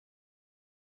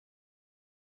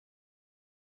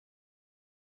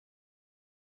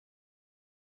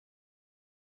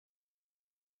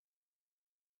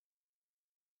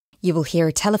You will hear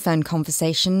a telephone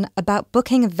conversation about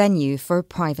booking a venue for a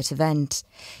private event.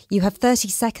 You have 30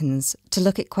 seconds to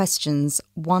look at questions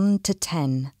 1 to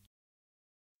 10.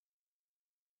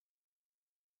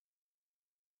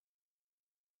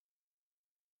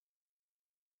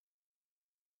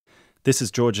 This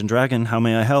is George and Dragon. How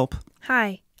may I help?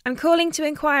 Hi, I'm calling to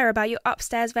inquire about your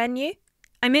upstairs venue.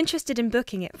 I'm interested in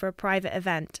booking it for a private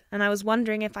event, and I was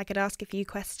wondering if I could ask a few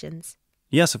questions.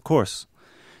 Yes, of course.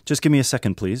 Just give me a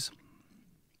second, please.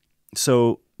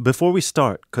 So, before we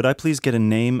start, could I please get a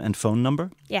name and phone number?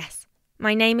 Yes.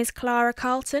 My name is Clara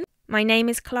Carlton.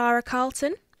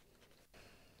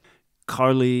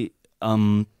 Carly,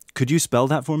 could you spell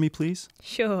that for me, please?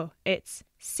 Sure, it's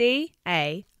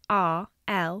CARLETON.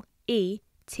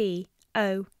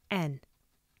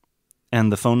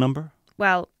 And the phone number?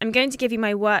 Well, I'm going to give you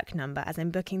my work number as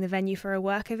I'm booking the venue for a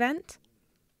work event.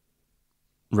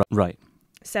 Right.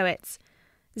 So it's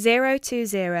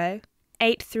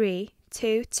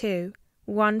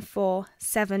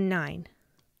 020-8322-1479.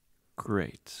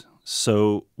 Great.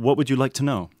 So, what would you like to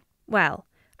know? Well,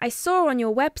 I saw on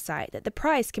your website that the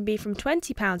price can be from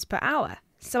 £20 per hour,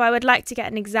 so I would like to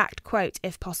get an exact quote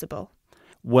if possible.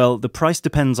 Well, the price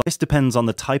depends on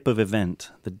the type of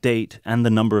event, the date, and the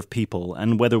number of people,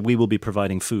 and whether we will be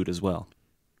providing food as well.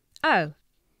 Oh,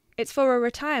 it's for a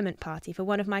retirement party for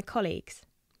one of my colleagues.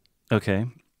 Okay.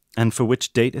 And for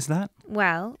which date is that?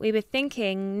 Well, we were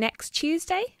thinking next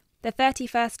Tuesday, the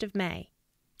 31st of May.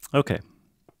 Okay.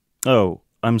 Oh,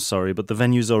 I'm sorry, but the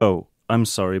venue's already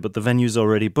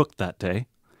booked that day.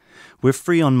 We're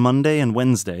free on Monday and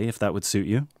Wednesday, if that would suit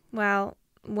you. Well,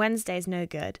 Wednesday's no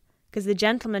good, because the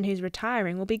gentleman who's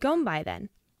retiring will be gone by then.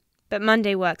 But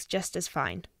Monday works just as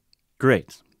fine.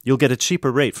 Great. You'll get a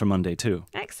cheaper rate for Monday, too.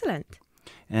 Excellent.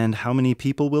 And how many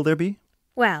people will there be?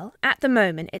 Well, at the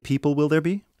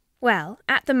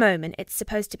moment it's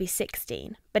supposed to be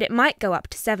 16, but it might go up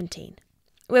to 17.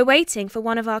 We're waiting for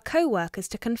one of our co-workers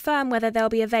to confirm whether they'll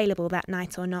be available that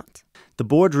night or not. The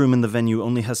boardroom in the venue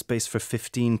only has space for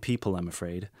 15 people, I'm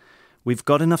afraid. We've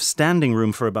got enough standing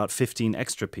room for about 15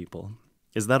 extra people.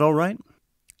 Is that all right?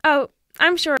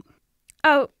 I'm sure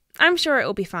it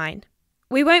will be fine.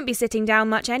 We won't be sitting down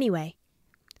much anyway.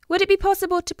 Would it be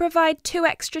possible to provide 2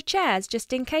 extra chairs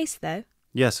just in case, though?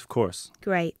 Yes, of course.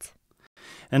 Great.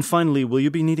 And finally, will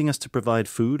you be needing us to provide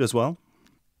food as well?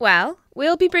 Well,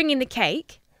 we'll be bringing the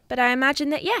cake, but I imagine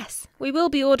that yes, we will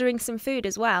be ordering some food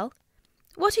as well.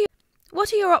 What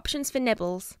are your options for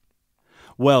nibbles?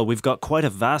 Well, we've got quite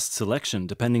a vast selection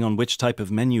depending on which type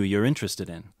of menu you're interested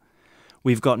in.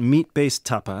 We've got meat-based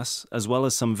tapas, as well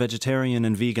as some vegetarian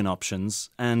and vegan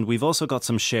options, and we've also got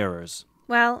some sharers.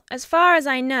 Well, as far as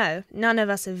I know, none of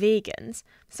us are vegans,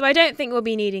 so I don't think we'll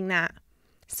be needing that.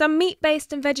 Some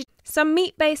meat-based and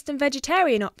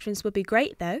vegetarian options would be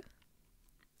great, though.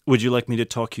 Would you like me to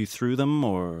talk you through them,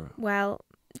 or...? Well,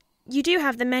 you do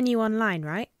have the menu online,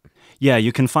 right? Yeah,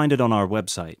 you can find it on our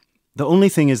website. The only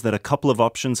thing is that a couple of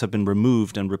options have been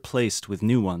removed and replaced with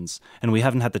new ones, and we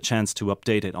haven't had the chance to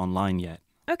update it online yet.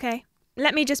 Okay,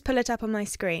 let me just pull it up on my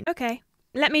screen.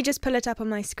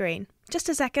 Just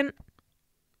a second.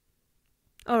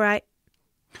 All right.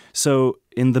 So,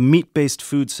 in the meat-based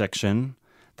food section,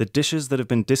 the dishes that have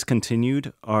been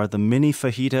discontinued are the mini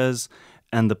fajitas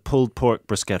and the pulled pork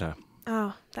bruschetta.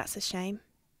 Oh, that's a shame.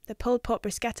 The pulled pork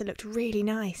bruschetta looked really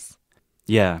nice.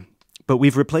 Yeah, but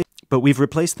we've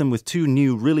replaced them with 2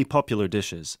 new really popular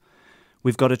dishes.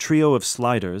 We've got a trio of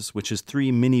sliders, which is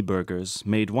 3 mini burgers,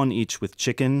 made one each with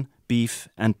chicken, beef,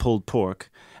 and pulled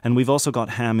pork, and we've also got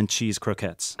ham and cheese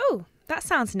croquettes. Oh, that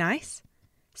sounds nice.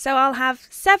 So I'll have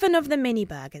 7 of the mini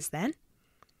burgers then.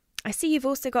 I see you've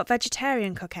also got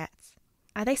vegetarian croquettes.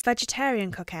 Are they still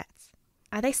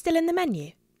in the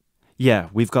menu? Yeah,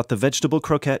 we've got the vegetable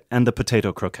croquette and the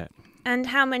potato croquette. And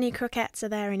how many croquettes are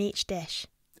there in each dish?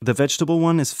 The vegetable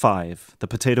one is 5, the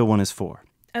potato one is 4.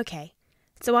 Okay,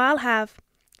 so I'll have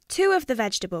 2 of the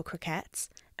vegetable croquettes,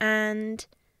 and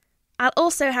I'll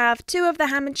also have 2 of the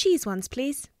ham and cheese ones,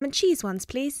 please.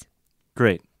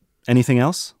 Great. Anything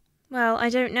else? Well, I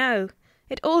don't know.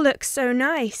 It all looks so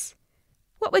nice.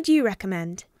 What would you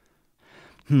recommend?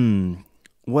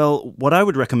 Well, what I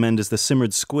would recommend is the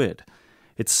simmered squid.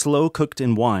 It's slow cooked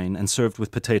in wine and served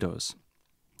with potatoes.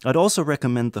 I'd also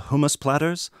recommend the hummus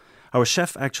platters. Our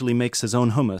chef actually makes his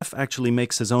own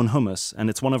hummus, and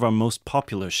it's one of our most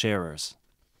popular sharers.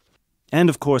 And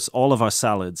of course, all of our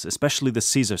salads, especially the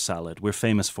Caesar salad, we're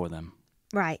famous for them.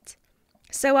 Right.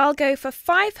 So I'll go for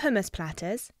 5 hummus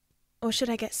platters, or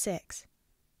should I get 6?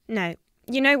 No,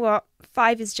 you know what?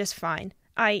 5 is just fine.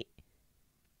 I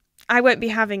won't be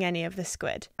having any of the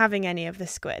squid.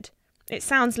 It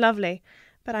sounds lovely,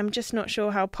 but I'm just not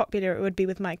sure how popular it would be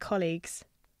with my colleagues.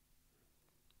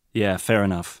 Yeah, fair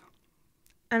enough.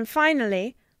 And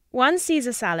finally, 1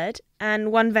 Caesar salad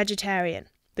and 1 vegetarian,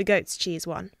 the goat's cheese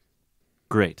one.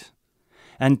 Great.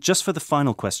 And just for the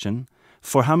final question,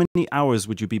 for how many hours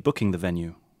would you be booking the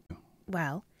venue?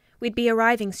 Well, we'd be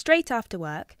arriving straight after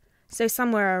work, so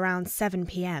somewhere around 7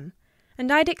 p.m,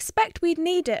 and I'd expect we'd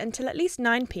need it until at least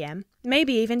 9 p.m,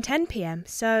 maybe even 10 p.m,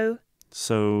 so...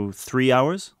 So 3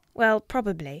 hours? Well,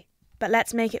 probably, but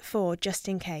let's make it 4 just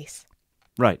in case.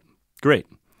 Right. Great.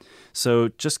 So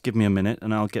just give me a minute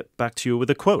and I'll get back to you with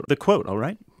a quote. The quote, all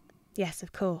right? Yes,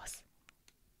 of course.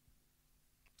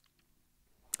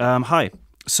 Hi.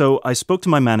 So I spoke to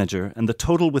my manager, and the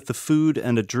total with the food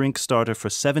and a drink starter for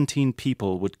 17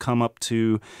 people would come up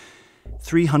to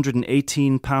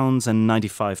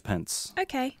 £318.95.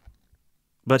 Okay.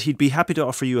 But he'd be happy to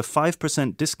offer you a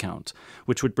 5% discount,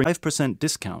 which would bring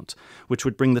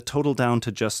the total down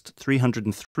to just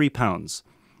 £303.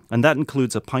 And that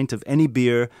includes a pint of any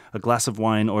beer, a glass of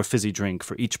wine, or fizzy drink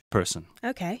for each person.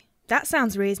 Okay, that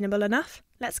sounds reasonable enough.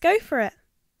 Let's go for it.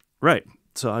 Right.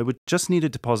 So I would just need a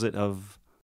deposit of...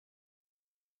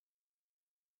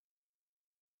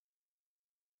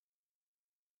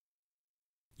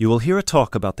 You will hear a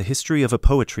talk about the history of a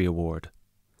poetry award.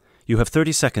 You have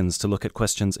 30 seconds to look at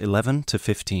questions 11 to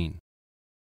 15.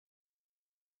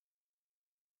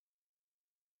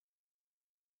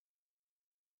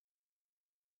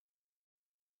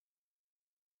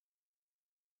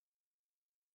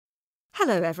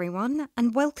 Hello everyone,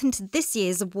 and welcome to this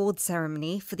year's award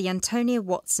ceremony for the Antonia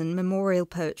Watson Memorial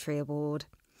Poetry Award.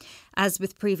 As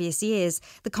with previous years,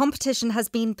 the competition has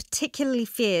been particularly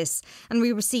fierce and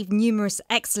we received numerous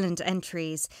excellent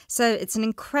entries, so it's an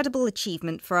incredible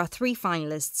achievement for our 3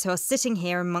 finalists who are sitting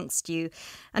here amongst you,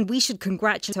 and we should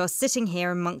congratulate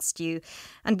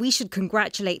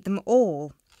them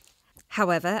all.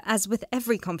 However, as with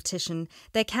every competition,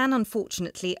 there can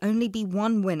unfortunately only be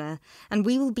one winner, and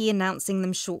we will be announcing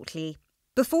them shortly.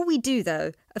 Before we do,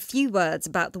 though, a few words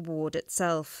about the award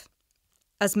itself.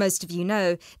 As most of you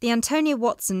know, the Antonia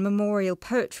Watson Memorial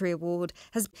Poetry Award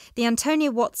has been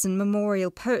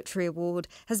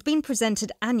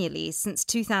presented annually since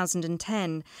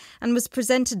 2010 and was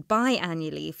presented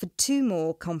biannually for 2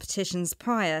 more competitions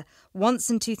prior, once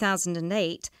in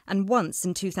 2008 and once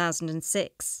in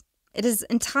 2006. It is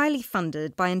entirely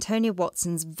funded by Antonia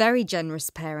Watson's very generous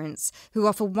parents, who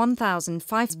offer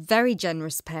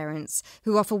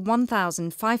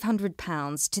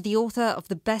 £1,500 to the author of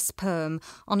the best poem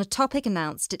on a topic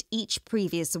announced at each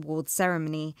previous award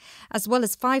ceremony, as well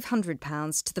as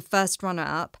 £500 to the first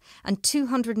runner-up and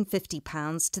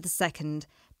 £250 to the second,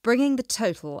 bringing the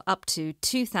total up to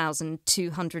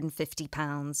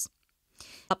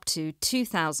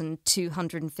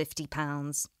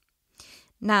 £2,250.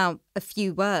 Now, a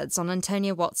few words on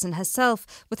Antonia Watson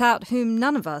herself, without whom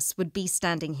none of us would be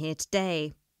standing here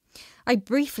today. I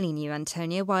briefly knew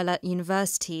Antonia while at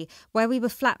university, where we were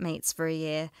flatmates for a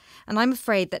year, and I'm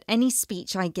afraid that any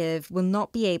speech I give will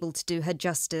not be able to do her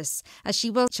justice, as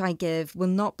she was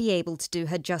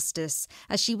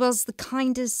the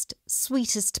kindest,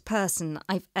 sweetest person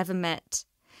I've ever met.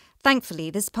 Thankfully,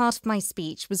 this part of my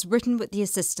speech was written with the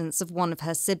assistance of one of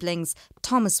her siblings,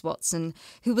 Thomas Watson,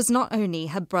 who was not only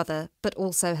her brother, but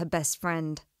also her best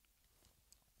friend.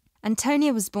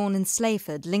 Antonia was born in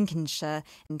Slayford, Lincolnshire,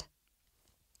 in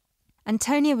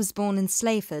December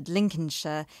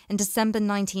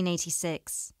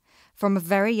 1986. From a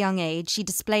very young age, she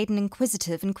displayed an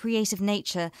inquisitive and creative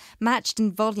nature, matched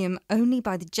in volume only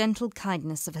by the gentle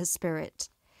kindness of her spirit.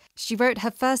 She wrote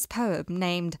her first poem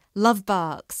named Love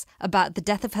Barks about the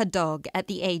death of her dog at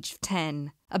the age of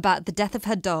 10.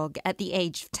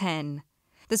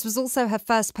 This was also her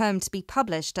first poem to be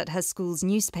published at her school's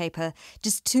newspaper,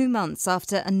 just 2 months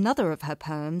after another of her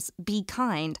poems, Be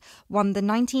Kind, won the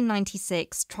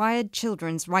 1996 Triad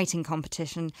Children's Writing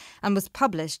Competition and was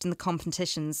published in the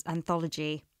competition's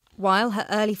anthology. While her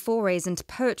early forays into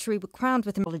poetry were crowned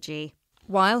with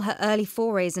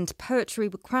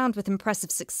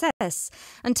impressive success,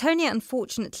 Antonia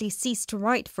unfortunately ceased to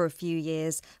write for a few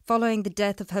years following the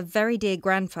death of her very dear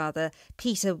grandfather,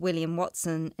 Peter William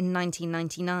Watson, in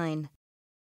 1999.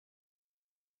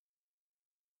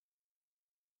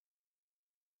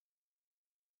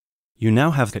 You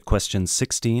now have questions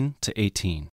 16 to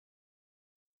 18.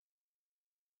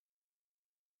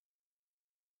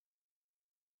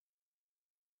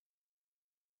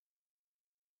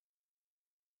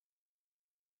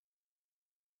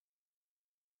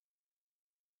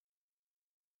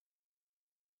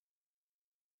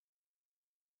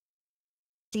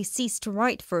 ceased to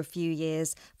write for a few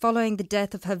years following the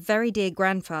death of her very dear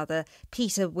grandfather,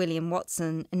 Peter William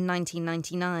Watson, in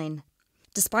 1999.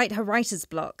 Despite her writer's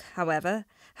block, however,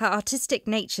 her artistic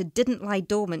nature didn't lie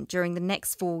dormant during the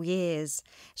next 4 years.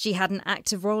 She had an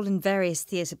active role in various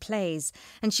theatre plays,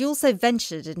 and she also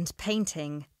ventured into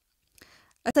painting.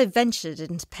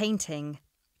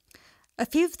 A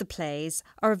few of the plays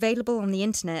are available on the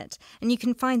internet, and you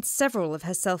can find several of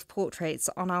her self-portraits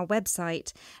on our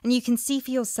website, and you can see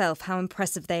for yourself how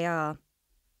impressive they are.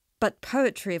 But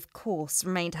poetry, of course,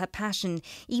 remained her passion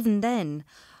even then,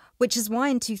 which is why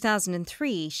in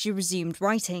 2003 she resumed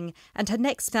writing, and her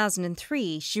next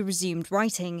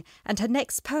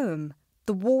poem,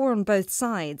 The War on Both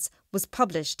Sides, was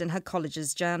published in her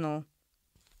college's journal.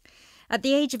 At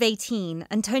the age of 18,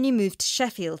 Antonia moved to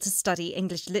Sheffield to study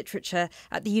English literature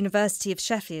at the University of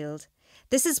Sheffield.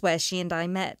 This is where she and I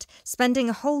met, spending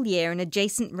a whole year in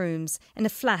adjacent rooms in a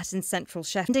flat in central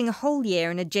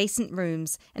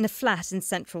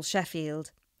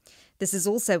Sheffield. This is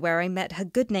also where I met her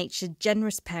good-natured,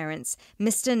 generous parents,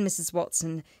 Mr. and Mrs.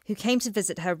 Watson, who came to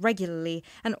visit her regularly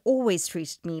and always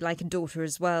treated me like a daughter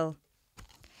as well.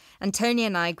 Antonia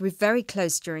and I grew very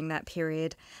close during that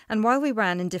period, and while we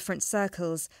ran in different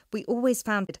circles, we always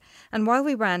found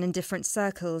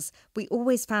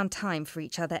time for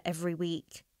each other every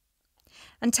week.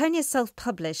 Antonia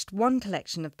self-published one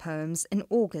collection of poems in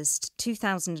August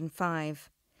 2005.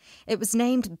 It was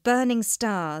named Burning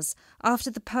Stars,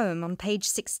 after the poem on page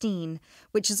 16,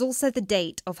 which is also the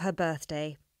date of her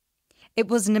birthday. It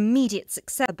was an immediate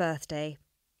success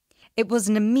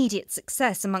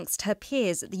amongst her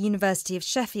peers at the University of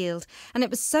Sheffield, and it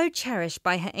was so cherished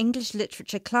by her English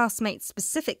literature classmates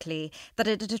specifically that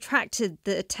it had attracted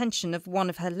the attention of one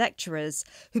of her lecturers,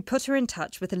 who put her in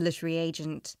touch with a literary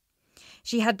agent.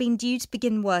 She had been due to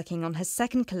begin working on her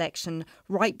second collection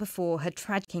right before her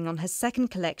tragic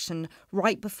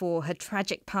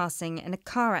passing in a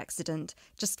car accident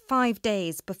just 5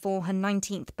 days before her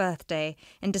 19th birthday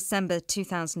in December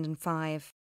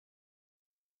 2005.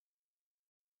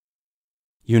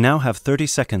 You now have 30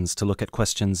 seconds to look at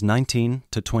questions 19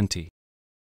 to 20.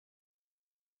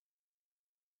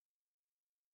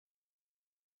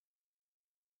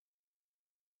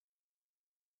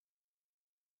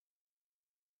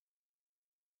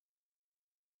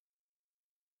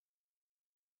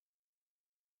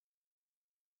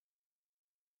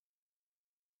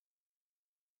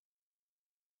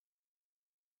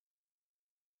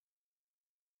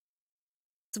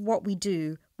 What we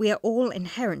do, we are all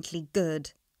inherently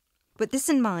good. With this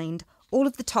in mind, all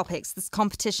of the topics this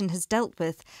competition has dealt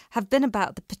with have been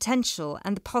about the potential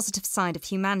and the positive side of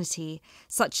humanity,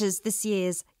 such as this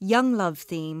year's Young Love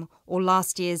theme or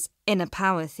last year's Inner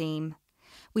Power theme.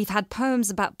 We've had poems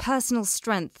about personal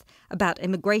strength, about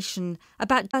immigration,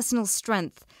 about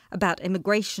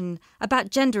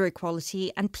gender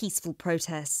equality and peaceful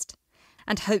protest.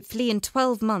 And hopefully in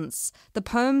 12 months, the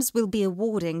poems we'll be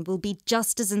awarding will be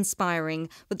just as inspiring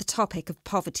with the topic of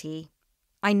poverty.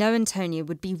 I know Antonia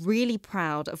would be really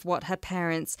proud of what her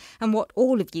parents and what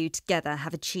all of you together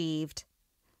have achieved.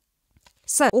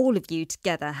 So,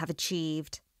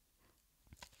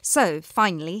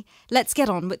 finally, let's get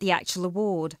on with the actual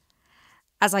award.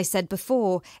 As I said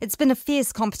before, it's been a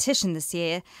fierce competition this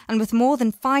year, and with more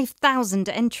than 5,000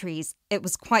 entries, it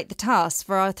was quite the task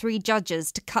for our 3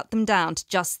 judges to cut them down to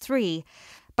just 3.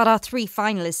 But our 3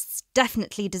 finalists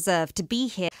definitely deserve to be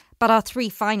here.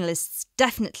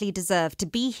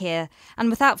 And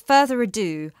without further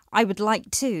ado, I would like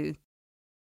to...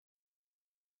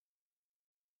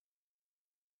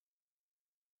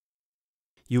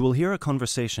 You will hear a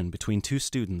conversation between 2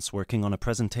 students working on a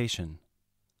presentation.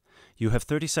 You have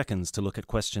 30 seconds to look at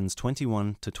questions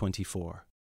 21 to 24.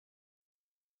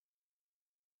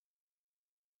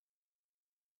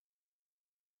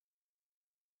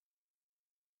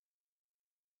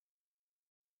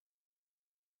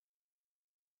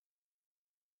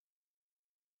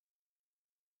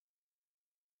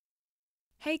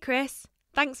 Hey Chris,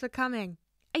 thanks for coming.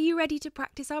 Are you ready to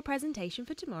practice our presentation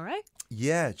for tomorrow?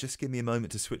 Yeah, just give me a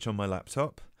moment to switch on my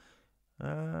laptop.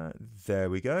 There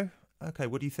we go. Okay,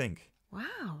 what do you think?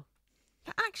 Wow,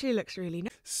 that actually looks really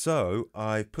nice. So,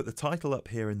 I've put the title up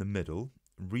here in the middle,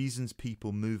 Reasons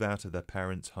People Move Out of Their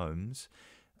Parents' Homes.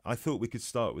 I thought we could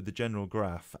start with the general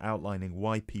graph outlining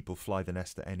why people fly the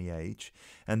nest at any age,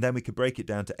 and then we could break it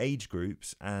down to age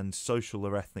groups and social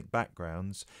or ethnic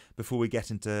backgrounds before we get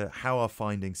into how our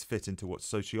findings fit into what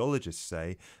sociologists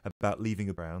say about leaving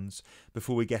a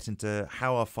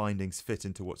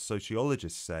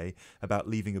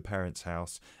parent's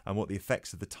house and what the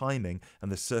effects of the timing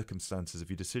and the circumstances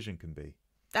of your decision can be.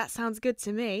 That sounds good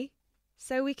to me.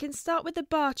 So we can start with the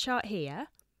bar chart here.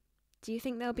 Do you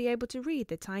think they'll be able to read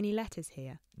the tiny letters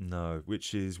here? No,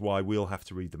 which is why we'll have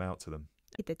to read them out to them.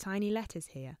 The tiny letters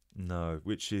here. No,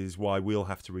 which is why we'll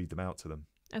have to read them out to them.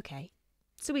 Okay,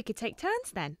 so we could take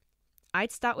turns then.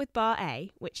 I'd start with bar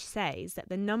A, which says that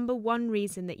the number one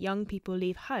reason that young people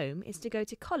leave home is to go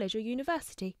to college or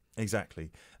university.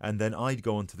 Exactly. And then I'd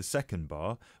go on to the second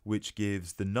bar, which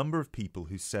gives the number of people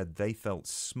who said they felt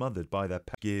smothered by their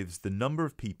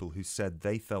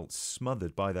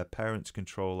parents'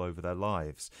 control over their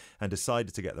lives and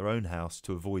decided to get their own house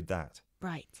to avoid that.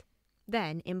 Right.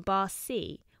 Then in bar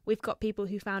C, we've got people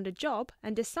who found a job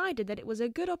and decided that it was a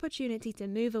good opportunity to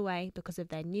move away because of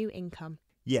their new income.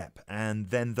 Yep, and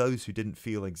then those who didn't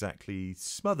feel exactly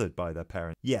smothered by their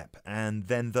parents.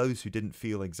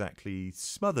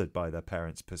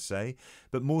 Per se,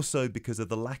 but more so because of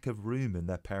the lack of room in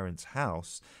their parents'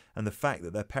 house and the fact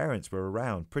that their parents were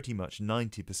around pretty much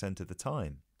 90% of the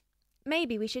time.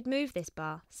 Maybe we should move this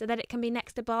bar so that it can be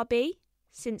next to bar B,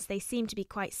 since they seem to be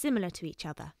quite similar to each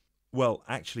other. Well,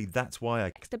 actually, that's why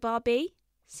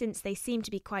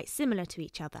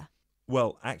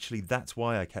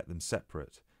I kept them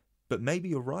separate. But maybe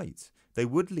you're right. They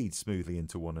would lead smoothly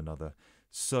into one another.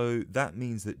 So that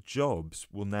means that jobs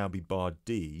will now be bar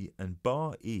D and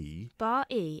bar E. Bar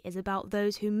E is about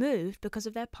those who moved because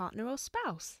of their partner or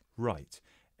spouse. Right.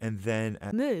 And then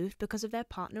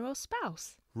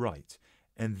Right.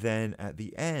 And then at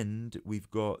the end,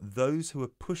 we've got those who were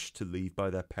pushed to leave by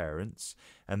their parents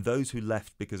and those who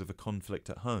left because of a conflict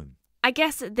at home. I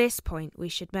guess at this point we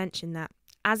should mention that,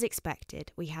 as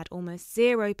expected, we had almost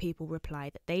 0 people reply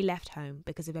that they left home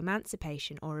because of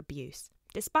emancipation or abuse,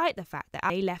 despite the fact that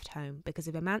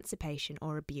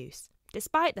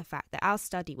our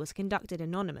study was conducted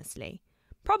anonymously,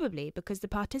 probably because the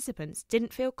participants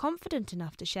didn't feel confident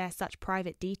enough to share such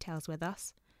private details with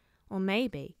us, or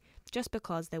maybe just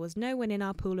because there was no one in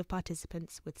our pool of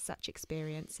participants with such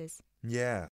experiences.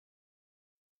 Yeah.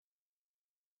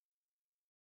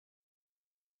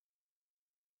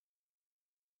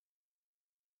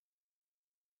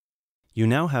 You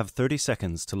now have 30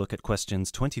 seconds to look at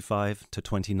questions 25 to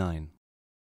 29.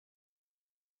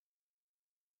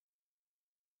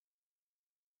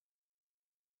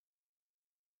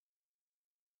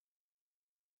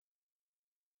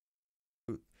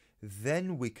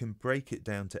 Then we can break it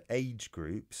down to age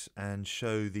groups and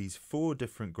show these 4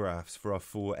 different graphs for our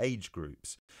 4 age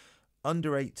groups.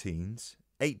 Under 18s,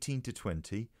 18 to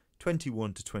 20,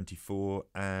 21 to 24,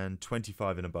 and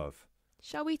 25 and above.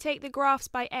 Shall we take the graphs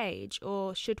by age,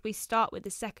 or should we start with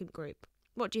the second group?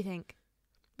 What do you think?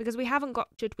 Because we haven't got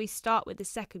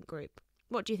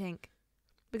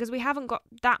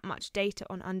that much data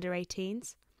on under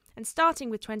 18s, and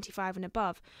starting with 25 and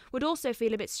above would also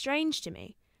feel a bit strange to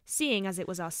me, seeing as it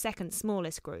was our second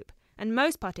smallest group, and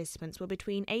most participants were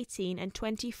between 18 and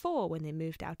 24 when they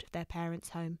moved out of their parents'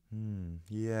 home.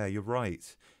 Yeah, you're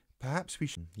right. Perhaps we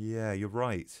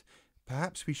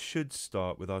should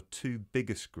start with our 2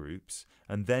 biggest groups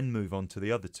and then move on to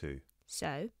the other 2.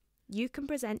 So, you can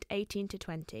present 18 to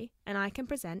 20 and I can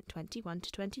present 21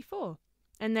 to 24.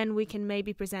 And then we can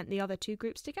maybe present the other 2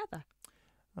 groups together.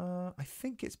 I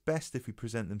think it's best if we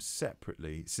present them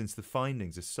separately since the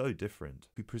findings are so different.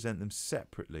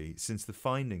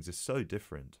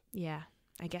 Yeah,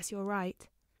 I guess you're right.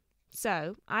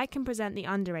 So, I can present the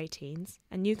under 18s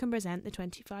and you can present the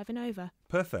 25 and over.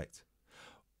 Perfect.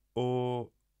 Or,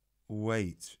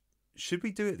 wait, should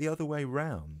we do it the other way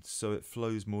round so it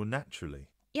flows more naturally?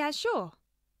 Yeah, sure.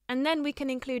 And then we can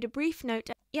include a brief note.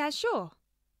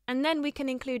 And then we can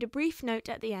include a brief note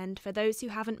at the end for those who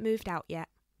haven't moved out yet.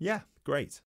 Yeah,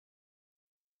 great.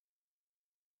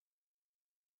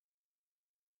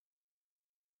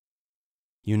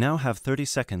 You now have 30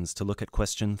 seconds to look at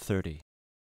question 30.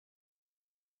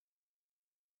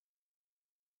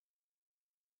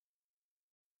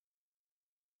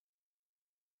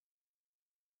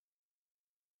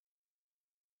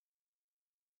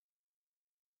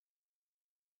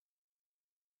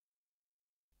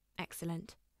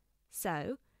 Excellent.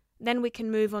 So, then we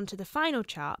can move on to the final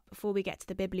chart before we get to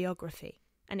the bibliography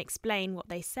and explain what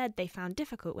they said they found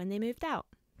difficult when they moved out.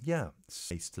 Yeah,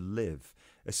 space to live,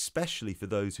 especially for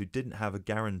those who didn't have a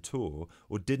guarantor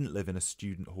or didn't live in a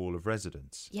student hall of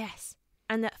residence. Yes,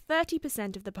 and that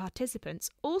 30% of the participants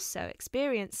also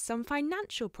experienced some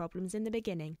financial problems in the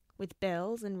beginning, with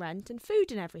bills and rent and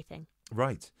food and everything.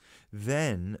 Right.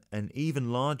 Then an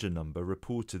even larger number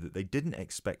reported that they didn't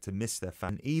expect to miss their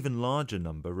family.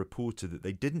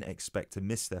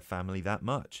 That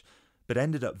much, but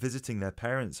ended up visiting their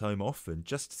parents' home often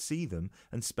just to see them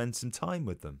and spend some time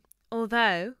with them.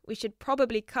 Although, we should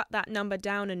probably cut that number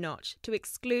down a notch to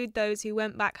exclude those who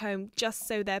went back home just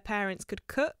so their parents could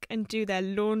cook and do their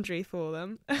laundry for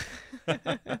them.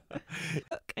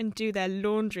 Cook and do their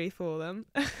laundry for them.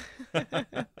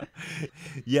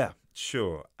 Yeah,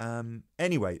 sure.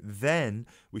 Anyway, then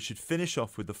we should finish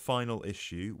off with the final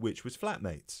issue, which was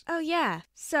flatmates. Oh yeah,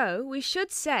 so we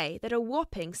should say that a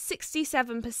whopping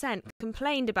 67%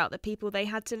 complained about the people they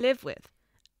had to live with,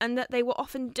 and that they were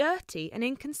often dirty and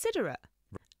inconsiderate.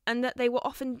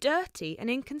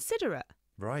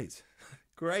 Right.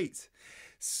 Great.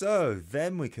 So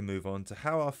then we can move on to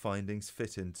how our findings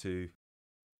fit into...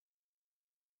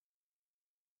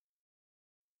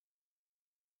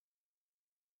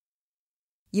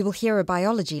 You will hear a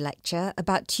biology lecture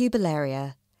about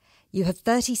tuberlaria. You have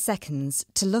 30 seconds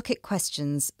to look at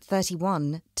questions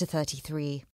 31 to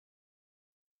 33.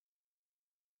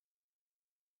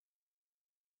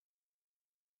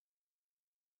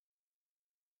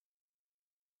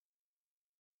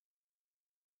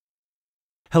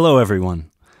 Hello,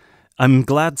 everyone. I'm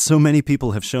glad so many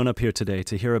people have shown up here today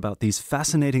to hear about these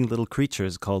fascinating little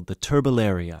creatures called the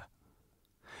turbolaria.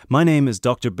 My name is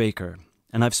Dr. Baker,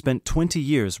 and I've spent 20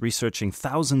 years researching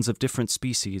thousands of different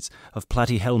species of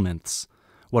platyhelminths,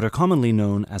 what are commonly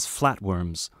known as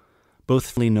flatworms, both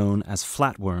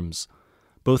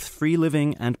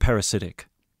free-living and parasitic.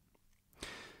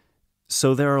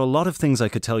 So there are a lot of things I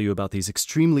could tell you about these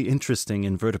extremely interesting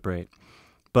invertebrate,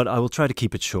 but I will try to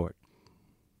keep it short.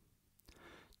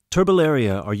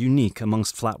 Turbolaria are unique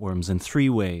amongst flatworms in three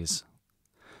ways.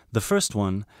 The first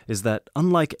one is that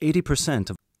unlike 80%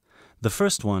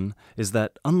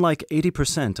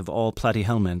 of all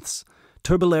platyhelminths,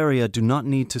 turbolaria do not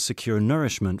need to secure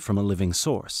nourishment from a living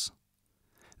source.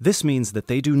 This means that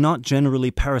they do not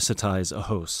generally parasitize a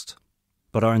host,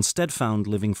 but are instead found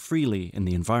living freely in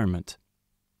the environment.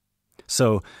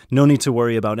 So, no need to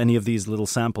worry about any of these little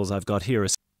samples I've got here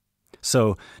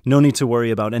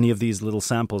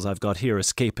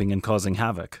escaping and causing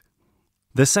havoc.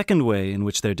 The second way in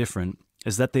which they're different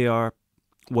is that they're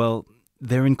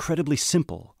incredibly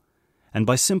simple. And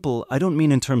by simple, I don't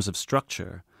mean in terms of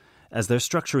structure, as their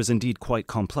structure is indeed quite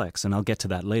complex, and I'll get to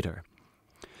that later.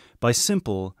 By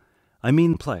simple, I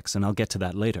mean that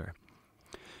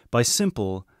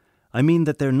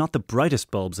they're not the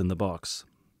brightest bulbs in the box.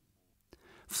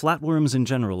 Flatworms in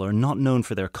general are not known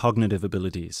for their cognitive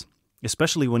abilities,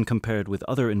 especially when compared with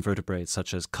other invertebrates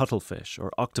such as cuttlefish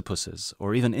or octopuses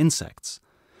or even insects.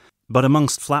 But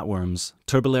amongst flatworms,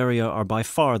 turbolaria are by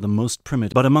far the most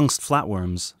primitive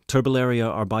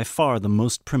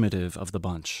of the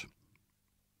bunch.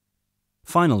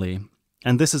 Finally,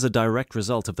 and this is a direct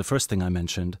result of the first thing I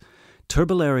mentioned,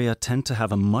 turbolaria tend to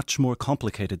have a much more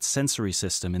complicated sensory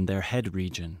system in their head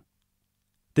region.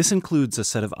 This includes a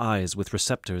set of eyes with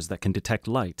receptors that can detect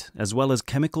light, as well as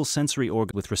chemical sensory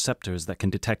organs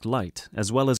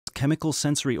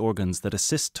that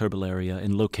assist turbolaria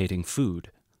in locating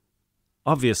food.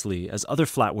 Obviously, as other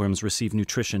flatworms receive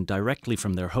nutrition directly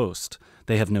from their host,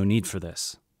 they have no need for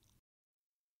this.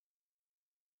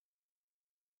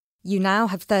 You now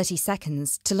have 30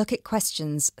 seconds to look at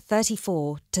questions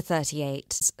 34 to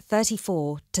 38.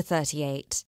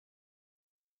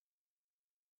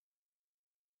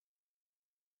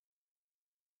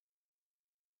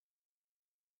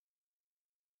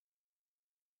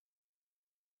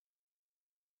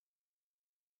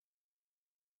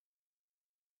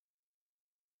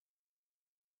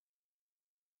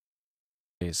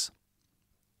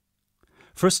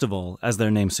 First of all, as their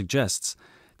name suggests,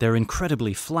 they're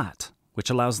incredibly flat,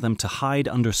 which allows them to hide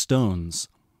under stones.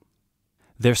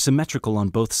 They're symmetrical on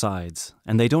both sides,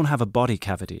 and they don't have a body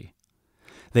cavity.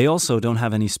 They also don't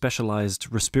have any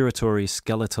specialized respiratory,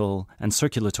 skeletal, and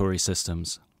circulatory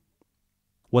systems.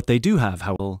 What they do have,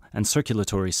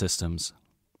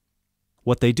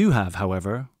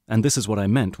 however, and this is what I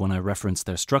meant when I referenced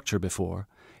their structure before,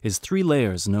 is three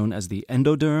layers known as the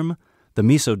endoderm, the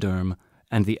mesoderm,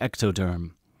 and the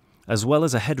ectoderm, as well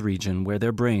as a head region where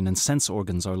their brain and sense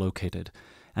organs are located,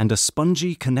 and a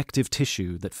spongy connective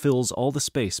tissue that fills all the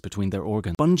space between their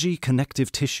organs.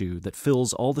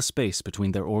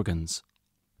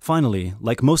 Finally,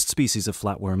 like most species of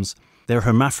flatworms, they're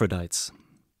hermaphrodites.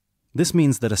 This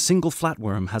means that a single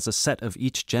flatworm has a set of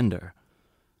each gender.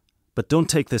 But don't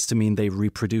take this to mean they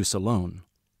reproduce alone.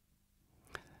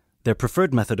 Their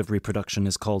preferred method of reproduction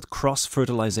is called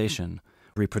cross-fertilization,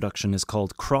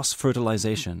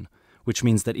 which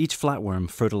means that each flatworm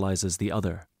fertilizes the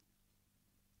other.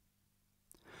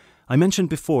 I mentioned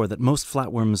before that most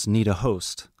flatworms need a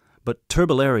host, but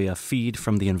turbolaria feed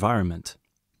from the environment.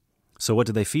 So what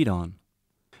do they feed on?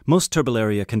 Most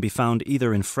Turbellaria can be found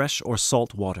either in fresh or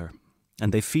salt water,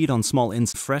 and they feed on small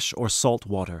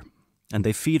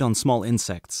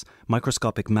insects,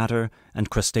 microscopic matter, and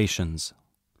crustaceans.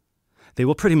 They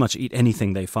will pretty much eat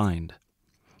anything they find.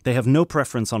 They have no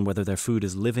preference on whether their food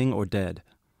is living or dead.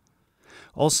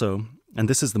 Also, and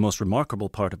this is the most remarkable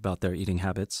part about their eating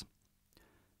habits,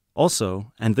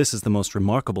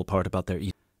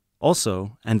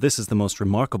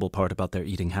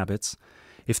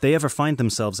 if they ever find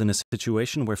themselves in a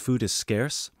situation where food is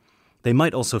scarce, they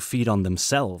might also feed on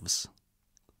themselves.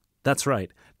 That's right,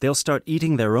 they'll start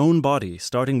eating their own body,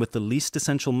 starting with the least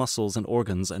essential muscles and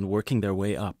organs and working their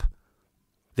way up.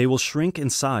 They will shrink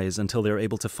in size until they're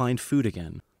able to find food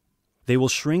again.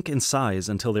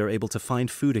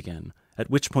 At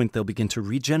which point they'll begin to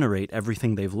regenerate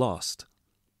everything they've lost.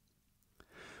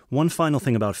 One final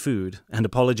thing about food, and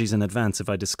apologies in advance if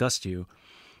I disgust you,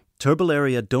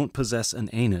 Turbellaria don't possess an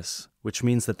anus, which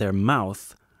means that their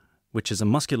mouth, which is a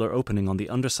muscular opening on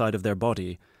the underside of their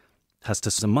body, has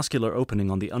to serve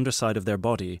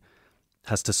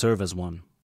as one.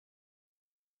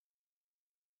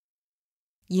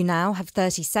 You now have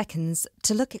 30 seconds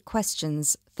to look at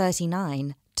questions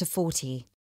 39 to 40.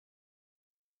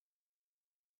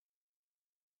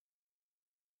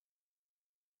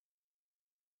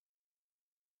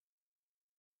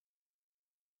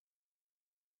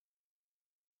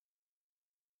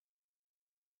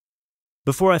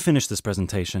 Before I finish this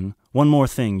presentation, one more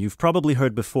thing you've probably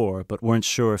heard before but weren't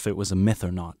sure if it was a myth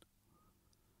or not.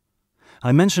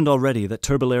 I mentioned already that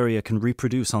Turbellaria can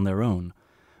reproduce on their own,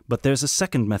 but there's a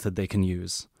second method they can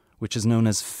use, which is known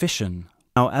as fission.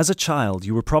 Now, as a child,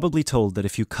 you were probably told that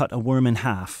if you cut a worm in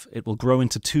half, it will grow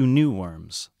into 2 new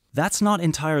worms. That's not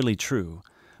entirely true,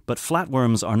 but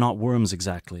flatworms are not worms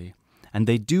exactly, and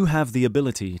they do have the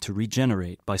ability to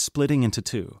regenerate by splitting into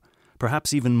 2,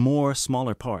 perhaps even more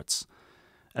smaller parts,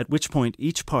 at which point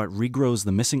each part regrows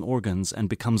the missing organs and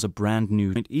becomes a brand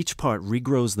new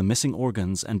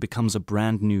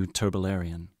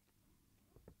Turbellarian.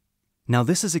 Now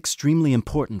this is extremely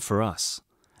important for us,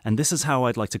 and this is how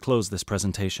I'd like to close this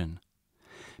presentation.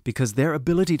 Because their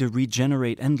ability to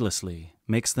regenerate endlessly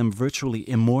makes them virtually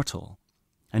immortal,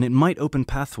 and it might open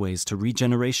pathways to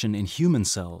regeneration in human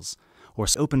cells, or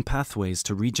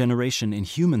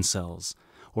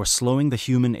slowing the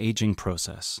human aging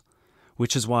process,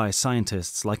 which is why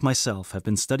scientists like myself have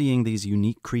been studying these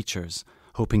unique creatures,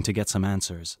 hoping to get some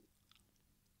answers.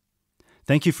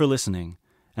 Thank you for listening,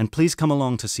 and please come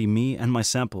along to see me and my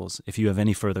samples if you have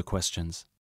any further questions.